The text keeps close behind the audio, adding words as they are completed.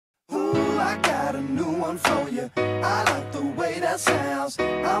got a new one for you. I like the way that sounds.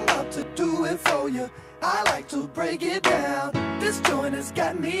 I'm about to do it for you. I like to break it down. This joint has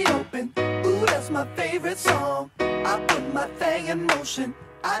got me open. Ooh, that's my favorite song. I put my thing in motion.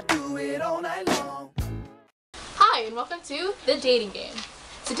 I do it all night long. Hi, and welcome to The Dating Game.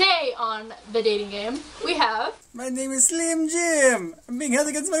 Today on The Dating Game, we have... My name is Slim Jim. I'm being held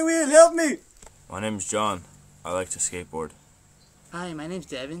against my will. Help me. My name's John. I like to skateboard. Hi, my name's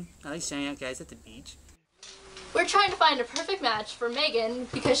Devin. I like showing out guys at the beach. We're trying to find a perfect match for Megan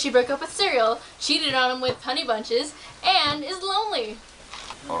because she broke up with Cyril, cheated on him with honey bunches, and is lonely.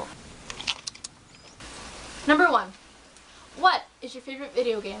 Oh. Number 1. What is your favorite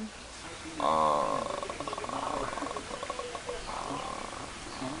video game?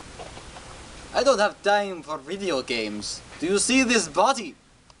 I don't have time for video games. Do you see this body?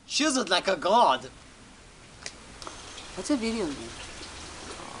 She's like a god. What's a video game?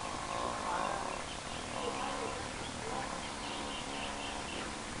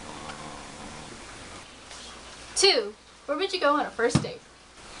 2. Where would you go on a first date?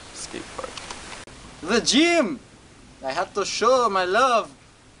 Skate park. The gym. I have to show my love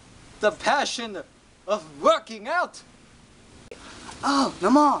the passion of working out. Oh, no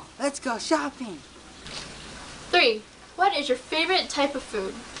more. Let's go shopping. 3. What is your favorite type of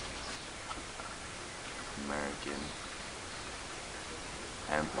food? American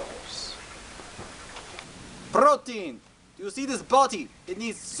hamburgers. Protein. Do you see this body? It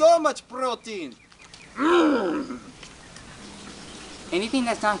needs so much protein. Anything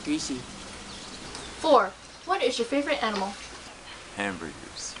that's not greasy. 4. What is your favorite animal?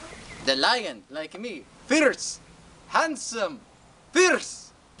 Hamburgers. The lion, like me. Fierce. Handsome.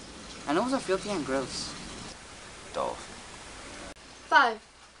 Fierce. Animals are filthy and gross. Dolphin. 5.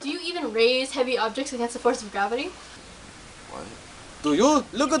 Do you even raise heavy objects against the force of gravity? What? Do you?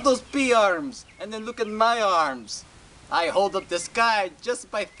 Look at those P arms. And then look at my arms. I hold up the sky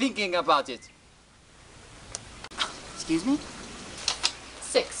just by thinking about it. Excuse me?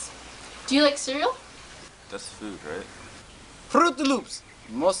 6. Do you like cereal? That's food, right? Fruit Loops.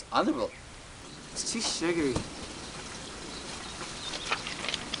 Most honorable. It's too sugary.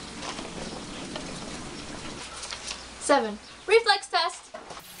 7. Reflex test.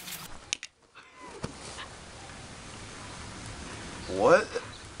 What?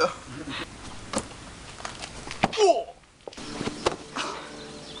 Oh.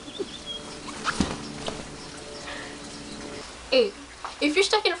 8. If you're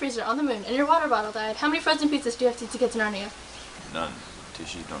stuck in a freezer on the moon and your water bottle died, how many frozen pizzas do you have to eat to get to Narnia? None.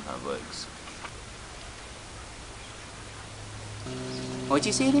 Tissues don't have legs. What'd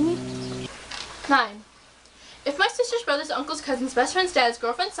you say to me? 9. If my sister's brother's uncle's cousin's best friend's dad's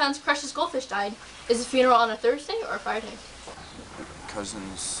girlfriend's son's crush's goldfish died, is the funeral on a Thursday or a Friday?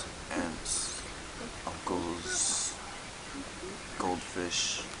 Cousins, aunts, uncles,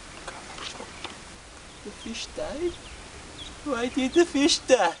 goldfish. The fish died? Why did the fish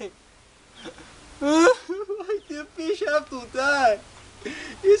die? Why did the fish have to die?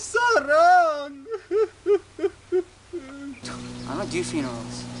 It's so wrong. I don't do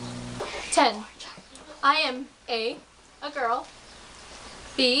funerals. 10. I am A. a girl,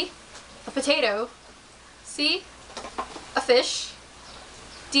 B. a potato, C. a fish,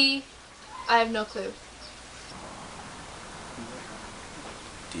 D. I have no clue.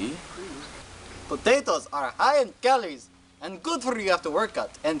 D? Potatoes are high in calories and good for you after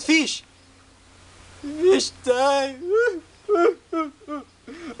workout. And fish. Fish die.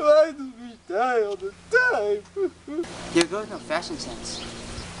 Why do fish die all the time? You're good with no fashion sense.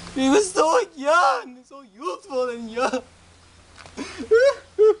 He was so young, so youthful and young.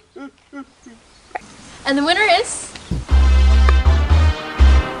 And the winner is...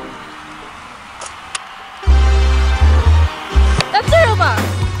 That's Cereal Box!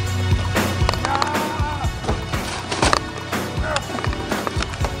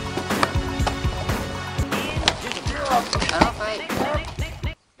 I don't fight.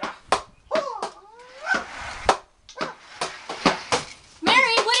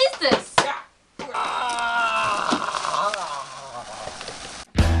 Mary, what is this?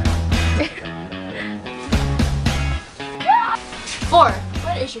 4.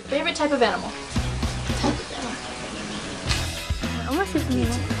 What is your favorite type of animal? I want to see me.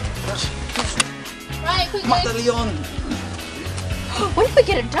 Right, quickly. Mataleon. What if we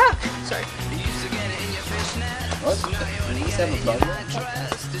get a duck? Sorry. What? Is that a dog?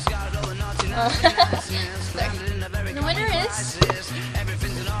 The winner is...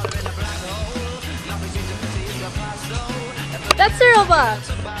 That's Cereal Box!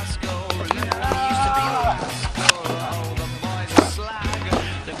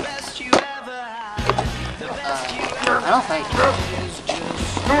 The best you ever had. don't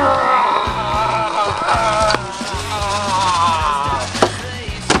fight.